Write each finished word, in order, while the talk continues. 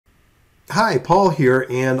Hi, Paul here,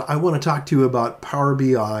 and I want to talk to you about Power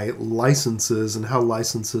BI licenses and how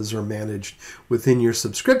licenses are managed within your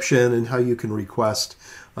subscription and how you can request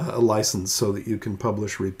a license so that you can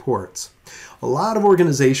publish reports. A lot of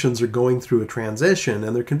organizations are going through a transition,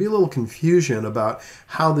 and there can be a little confusion about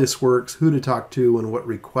how this works, who to talk to, and what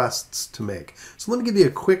requests to make. So let me give you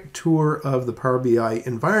a quick tour of the Power BI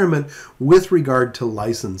environment with regard to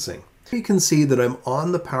licensing. You can see that I'm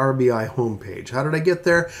on the Power BI homepage. How did I get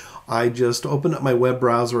there? I just opened up my web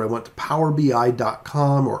browser. I went to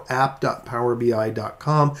powerbi.com or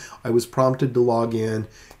app.powerbi.com. I was prompted to log in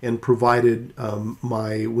and provided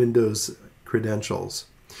my Windows credentials.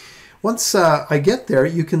 Once I get there,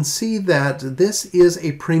 you can see that this is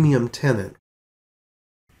a premium tenant.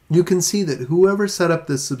 You can see that whoever set up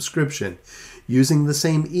this subscription using the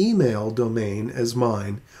same email domain as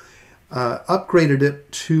mine upgraded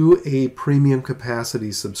it to a premium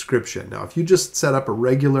capacity subscription. Now, if you just set up a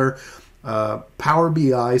regular Power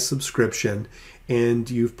BI subscription and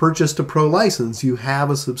you've purchased a pro license, you have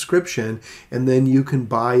a subscription, and then you can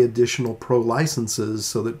buy additional pro licenses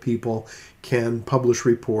so that people can publish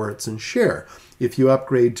reports and share. If you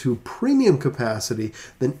upgrade to premium capacity,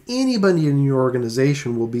 then anybody in your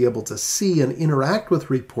organization will be able to see and interact with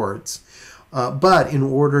reports. But in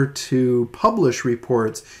order to publish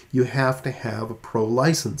reports, you have to have a pro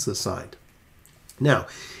license assigned. Now,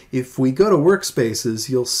 if we go to Workspaces,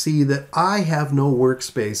 you'll see that I have no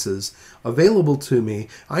workspaces available to me.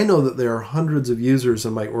 I know that there are hundreds of users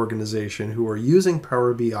in my organization who are using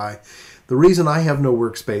Power BI. The reason I have no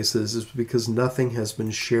workspaces is because nothing has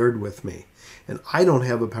been shared with me. And I don't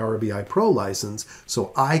have a Power BI Pro license,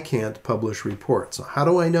 so I can't publish reports. So how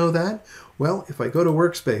do I know that? Well, if I go to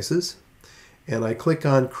Workspaces, and I click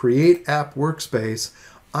on Create App Workspace,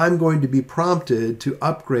 I'm going to be prompted to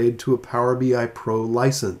upgrade to a Power BI Pro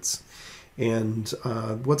license. And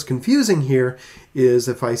what's confusing here is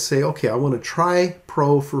if I say, okay, I want to try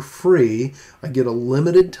Pro for free, I get a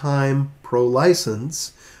limited time Pro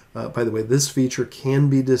license. By the way, this feature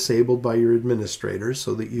can be disabled by your administrators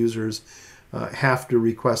so that users have to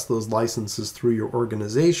request those licenses through your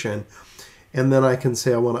organization. And then I can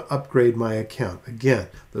say I want to upgrade my account. Again,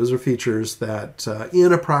 those are features that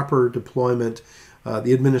in a proper deployment,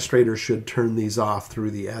 the administrator should turn these off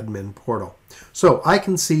through the admin portal. So I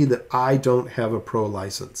can see that I don't have a pro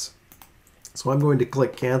license. So I'm going to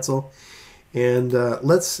click cancel, and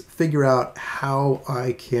let's figure out how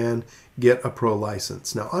I can get a pro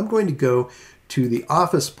license. Now I'm going to go to the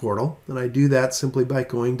Office portal, and I do that simply by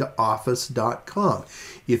going to office.com.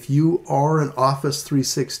 If you are an Office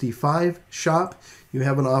 365 shop, you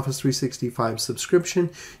have an Office 365 subscription,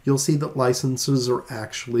 you'll see that licenses are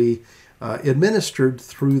actually administered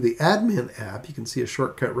through the admin app. You can see a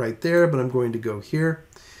shortcut right there, but I'm going to go here.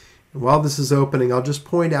 And while this is opening, I'll just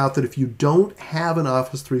point out that if you don't have an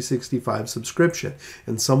Office 365 subscription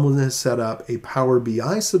and someone has set up a Power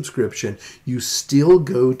BI subscription, you still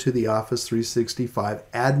go to the Office 365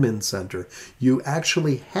 Admin Center. You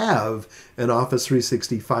actually have an Office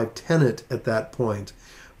 365 tenant at that point,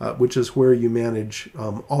 which is where you manage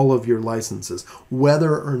all of your licenses,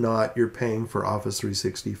 whether or not you're paying for Office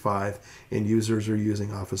 365 and users are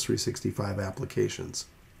using Office 365 applications.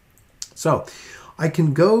 So I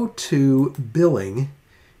can go to billing,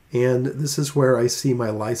 and this is where I see my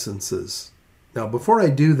licenses. Now, before I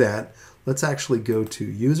do that, let's actually go to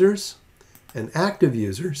users and active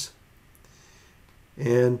users.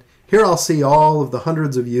 And here I'll see all of the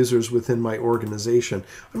hundreds of users within my organization.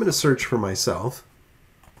 I'm going to search for myself.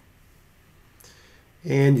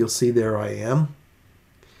 And you'll see there I am.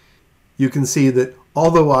 You can see that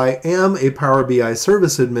although I am a Power BI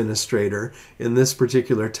service administrator in this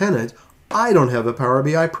particular tenant, I don't have a Power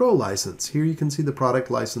BI Pro license. Here you can see the product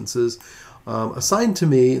licenses assigned to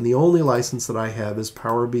me, and the only license that I have is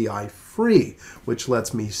Power BI Free, which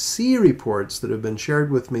lets me see reports that have been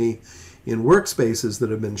shared with me in workspaces that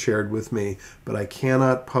have been shared with me, but I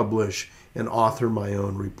cannot publish and author my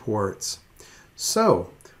own reports.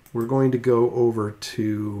 So we're going to go over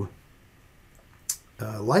to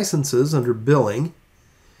licenses under billing.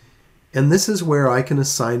 And this is where I can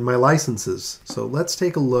assign my licenses. So let's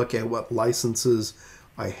take a look at what licenses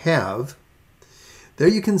I have. There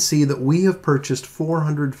you can see that we have purchased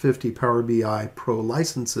 450 Power BI Pro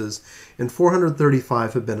licenses, and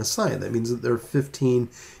 435 have been assigned. That means that there are 15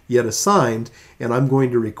 yet assigned, and I'm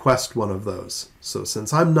going to request one of those. So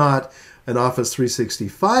since I'm not an Office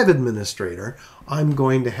 365 administrator, I'm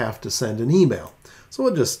going to have to send an email. So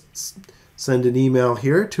we'll just send an email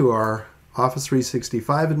here to our Office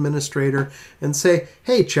 365 administrator and say,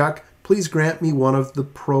 hey Chuck, please grant me one of the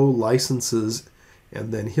pro licenses,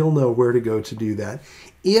 and then he'll know where to go to do that.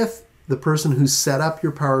 If the person who set up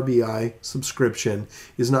your Power BI subscription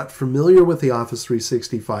is not familiar with the Office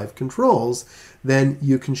 365 controls, then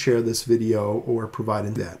you can share this video or provide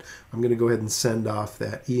that. I'm going to go ahead and send off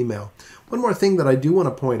that email. One more thing that I do want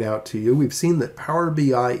to point out to you, we've seen that Power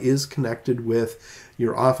BI is connected with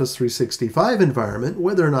your Office 365 environment,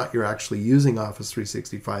 whether or not you're actually using Office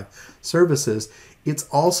 365 services. It's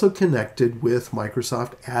also connected with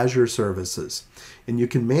Microsoft Azure services. And you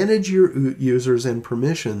can manage your users and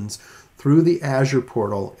permissions through the Azure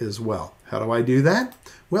portal as well. How do I do that?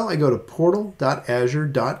 Well, I go to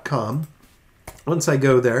portal.azure.com. Once I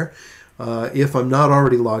go there, if I'm not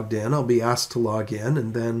already logged in, I'll be asked to log in,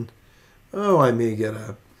 and then, I may get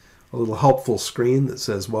a little helpful screen that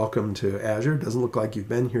says welcome to Azure. Doesn't look like you've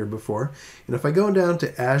been here before. And if I go down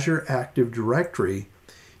to Azure Active Directory,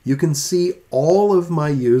 you can see all of my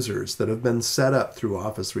users that have been set up through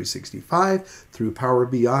Office 365, through Power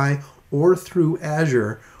BI, or through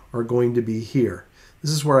Azure are going to be here.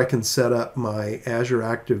 This is where I can set up my Azure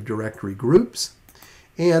Active Directory groups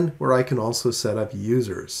and where I can also set up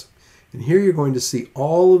users. And here you're going to see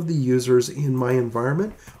all of the users in my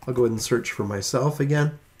environment. I'll go ahead and search for myself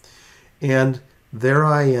again. And there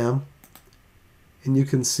I am. And you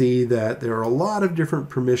can see that there are a lot of different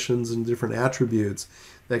permissions and different attributes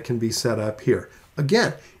that can be set up here.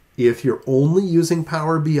 Again, if you're only using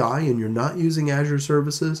Power BI and you're not using Azure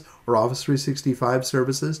services or Office 365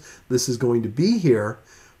 services, this is going to be here,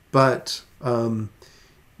 but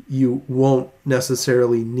you won't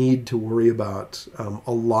necessarily need to worry about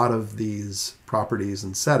a lot of these properties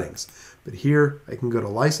and settings. But here I can go to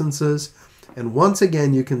licenses, and once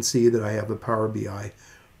again you can see that I have a Power BI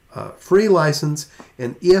free license,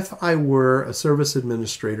 and if I were a service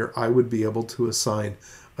administrator, I would be able to assign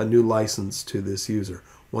a new license to this user.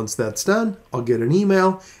 Once that's done, I'll get an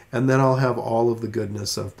email, and then I'll have all of the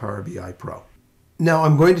goodness of Power BI Pro. Now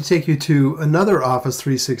I'm going to take you to another Office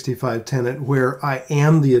 365 tenant where I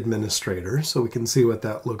am the administrator, so we can see what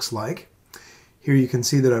that looks like. Here you can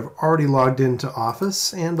see that I've already logged into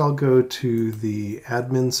Office, and I'll go to the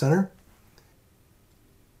Admin Center.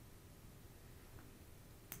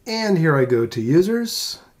 And here I go to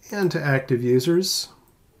Users and to Active Users.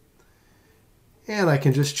 And I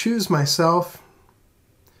can just choose myself.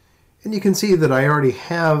 And you can see that I already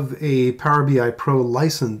have a Power BI Pro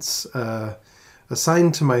license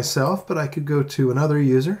assigned to myself, but I could go to another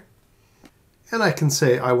user. And I can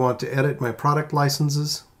say I want to edit my product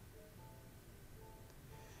licenses.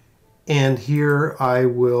 And here I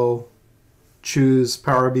will choose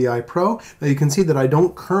Power BI Pro. Now you can see that I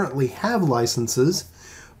don't currently have licenses,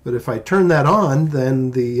 but if I turn that on,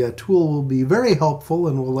 then the tool will be very helpful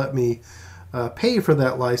and will let me pay for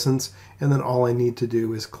that license, and then all I need to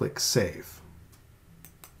do is click Save.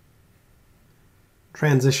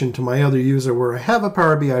 Transition to my other user where I have a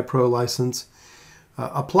Power BI Pro license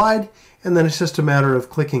applied, and then it's just a matter of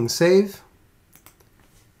clicking Save,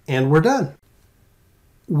 and we're done.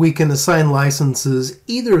 We can assign licenses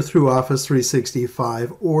either through Office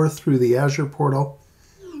 365 or through the Azure portal.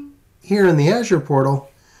 Here in the Azure portal,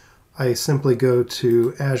 I simply go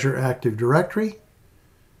to Azure Active Directory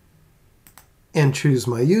and choose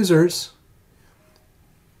my users.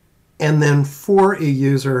 And then for a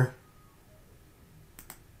user,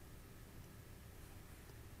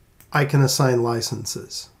 I can assign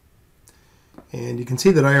licenses. And you can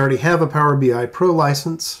see that I already have a Power BI Pro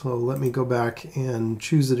license, so let me go back and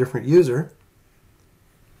choose a different user.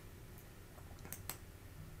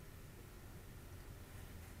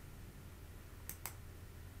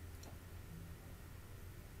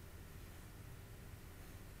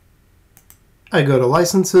 I go to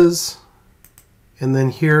Licenses, and then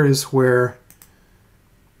here is where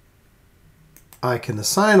I can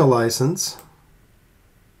assign a license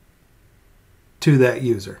to that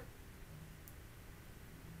user.